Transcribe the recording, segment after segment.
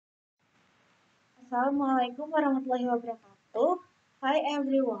Assalamualaikum warahmatullahi wabarakatuh. Hi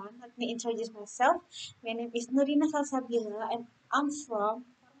everyone, let me introduce myself. My name is Nurina Salsabila and I'm from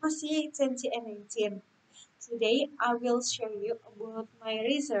Pharmacy 2019. Today I will share you about my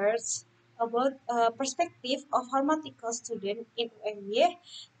research about perspective of pharmaceutical student in UMY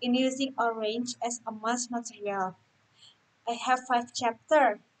in using orange as a mass material. I have five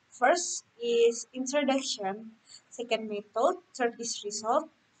chapters. First is introduction, second method, third is result,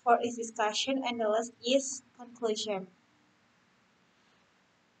 fourth is discussion, and the last is conclusion.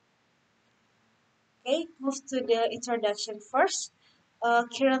 Okay, move to the introduction first.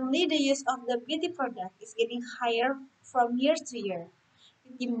 Currently, the use of the beauty product is getting higher from year to year.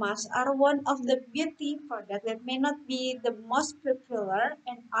 Beauty masks are one of the beauty products that may not be the most popular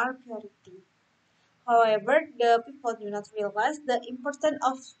and are priority. However, the people do not realize the importance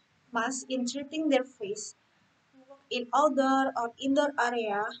of masks in treating their face. In outdoor or indoor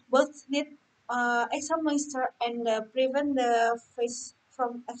area, both need extra moisture and prevent the face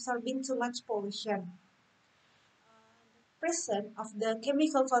from absorbing too much pollution. Presence of the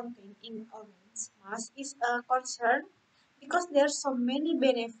chemical content in orange mask is a concern because there are so many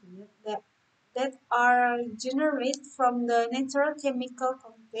benefits that are generated from the natural chemical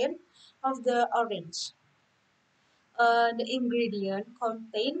content of the orange. The ingredient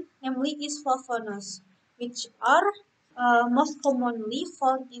contained namely is flavonoids, which are most commonly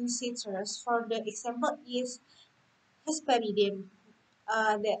found in citrus. For the example is hesperidin,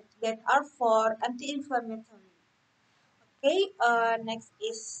 that are for anti-inflammatory. Okay, next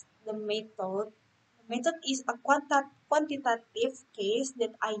is the method. The method is a quantitative case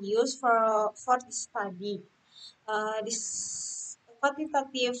that I use for this study. This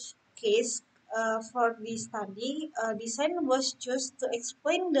quantitative case for this study design was just to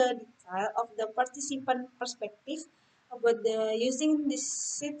explain the detail of the participant perspective about the using this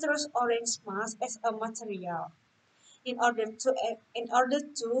citrus orange mask as a material in order to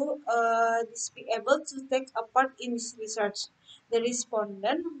be able to take a part in this research. The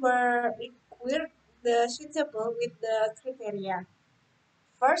respondents were required the suitable with the criteria.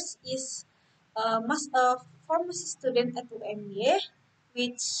 First is must a pharmacy student at UMY,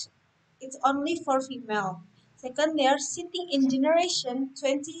 which it's only for female. Second, they are sitting in generation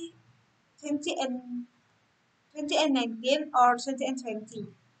 20 and 20 and 19 or 20 and 20.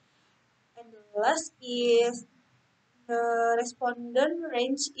 And the last is the respondent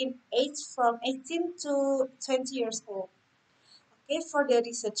range in age from 18 to 20 years old. Okay, for the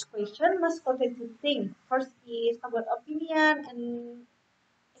research question, must contain two things. First is about opinion and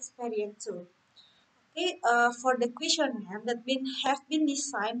experience too. Okay, for the questionnaire that have been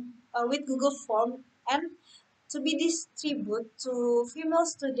designed with Google Form and to be distributed to female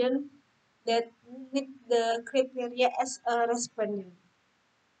students that meet the criteria as a respondent.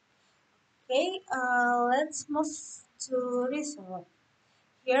 Okay, let's move to result.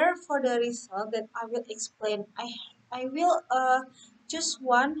 Here for the result that I will explain, I will choose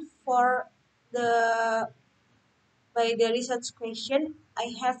one for the by the research question.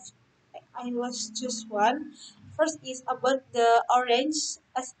 I was choose one. First is about the orange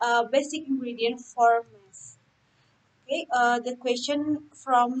as a basic ingredient for maize. Okay, the question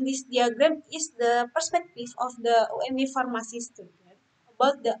from this diagram is the perspective of the UMI pharmacy student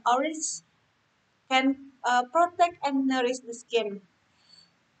about the orange can protect and nourish the skin.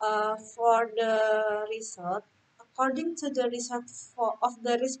 For the result, according to the result of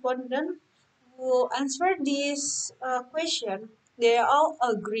the respondent who answered this question, they all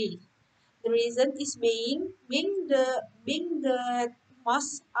agree. The reason is being the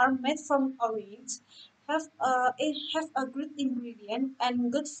masks are made from orange, have a good ingredient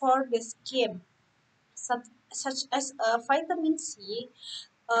and good for the skin, such as vitamin C,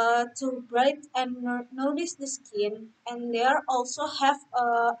 to bright and nourish the skin, and they are also have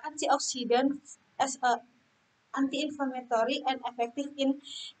antioxidant as a anti-inflammatory and effective in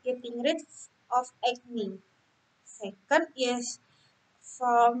getting rid of acne. Second is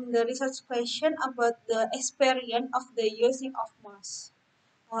from the research question about the experience of the using of mask.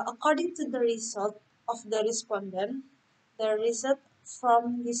 According to the result of the respondent, the result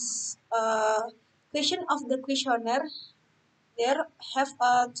from this question of the questionnaire, there have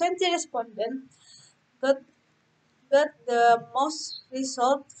 20 respondents got, got the most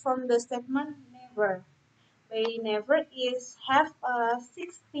result from the statement never. By never is have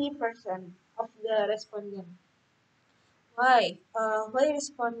 60% of the respondent. Why? Why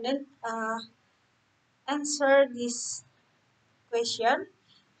respondent answer this question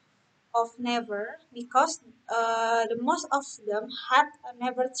of never? Because the most of them had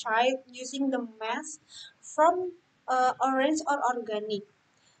never tried using the mask from orange or organic.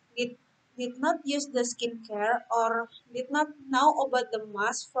 did not use the skincare or did not know about the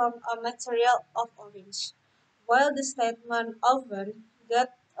mask from a material of orange, while the statement often got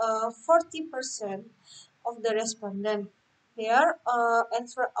 40% of the respondent. Their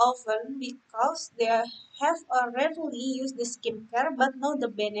answer often because they have rarely used the skincare but know the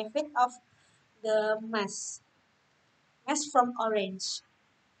benefit of the mask from orange.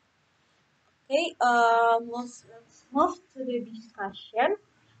 Okay, let's move to the discussion.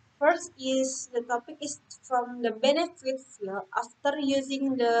 First is the topic is from the benefit field after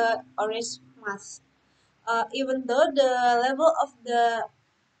using the orange mask. Even though the level of the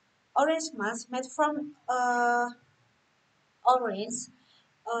orange mask made from orange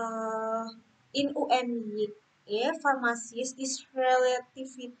uh, in UMA pharmacies is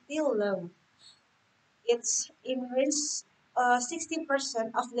relatively low. It's in range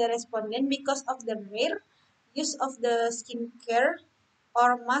 60% of the respondent because of the rare use of the skincare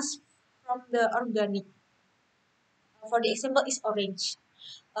or mask from the organic. For the example is orange.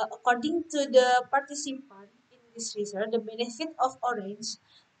 According to the participant in this research, the benefit of orange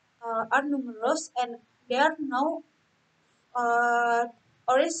are numerous and they are now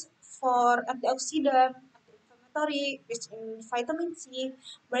orange for antioxidant, anti-inflammatory, rich in vitamin C,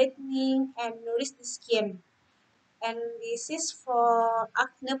 brightening, and nourish the skin. And this is for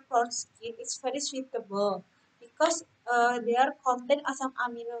acne prone skin. It's very suitable because they are contain asam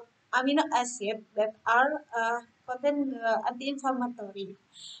amino acid that are contain anti-inflammatory.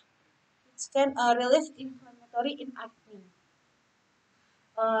 It can relieve inflammatory in acne.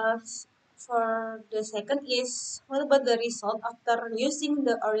 For the second is what about the result after using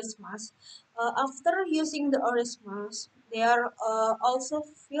the orange mask? After using the orange mask, they are also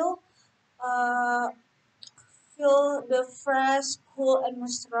uh, feel the fresh, cool, and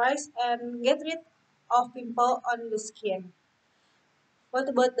moisturize and get rid of pimple on the skin. What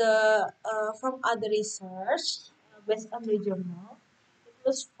about the from other research based on the journal? It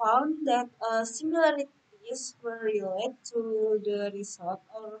was found that similarities were related to the result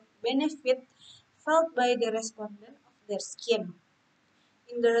or benefit felt by the respondent of their skin.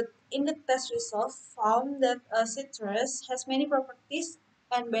 In the test results found that citrus has many properties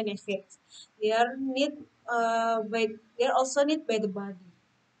and benefits. They are need they are also need by the body.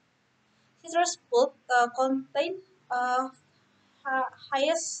 Citrus pulp contain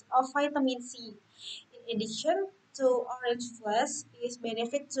highest of vitamin C. In addition to orange flesh, is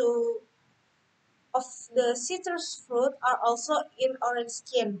benefit to of the citrus fruit are also in orange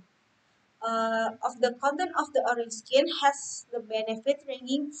skin. Of the content of the orange skin has the benefit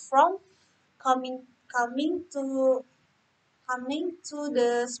ranging from coming coming to coming to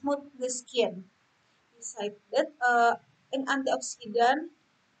the smooth the skin. Besides that, an antioxidant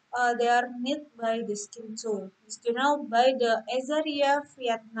they are made by the skin too. This journal by the Azaria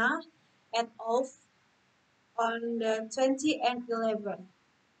Friatna et al. On the 20 and 11.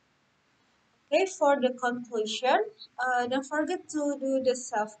 Okay, for the conclusion, don't forget to do the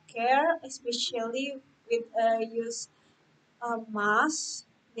self care, especially with use masks.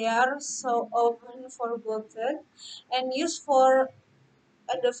 They are so often forgotten and used for.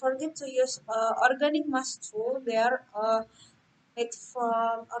 Don't forget to use organic masks too. They are made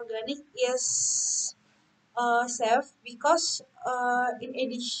from organic is safe because in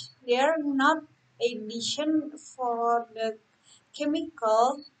addition they are not addition for the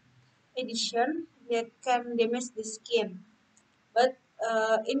chemical addition that can damage the skin. But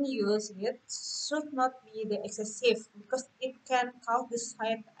in use, it should not be the excessive because it can cause the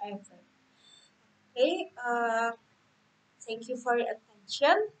side effect. Okay, thank you for your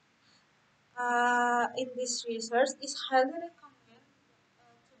attention. In this research, is highly recommended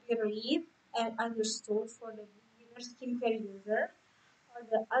to be read and understood for the beginner skincare user or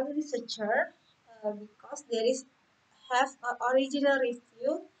the other researcher because there is have an original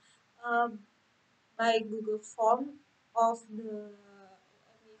review uh, by Google Form of the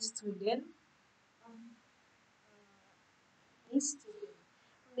student. Um, student.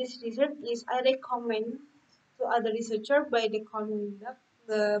 This research is I recommend to other researcher by the conduct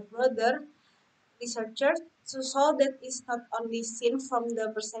the broader researchers to show that it's not only seen from the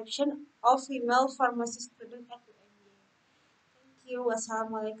perception of female pharmacy student at the MBA. Thank you.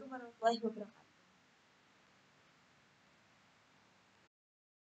 Wassalamualaikum warahmatullahi wabarakatuh.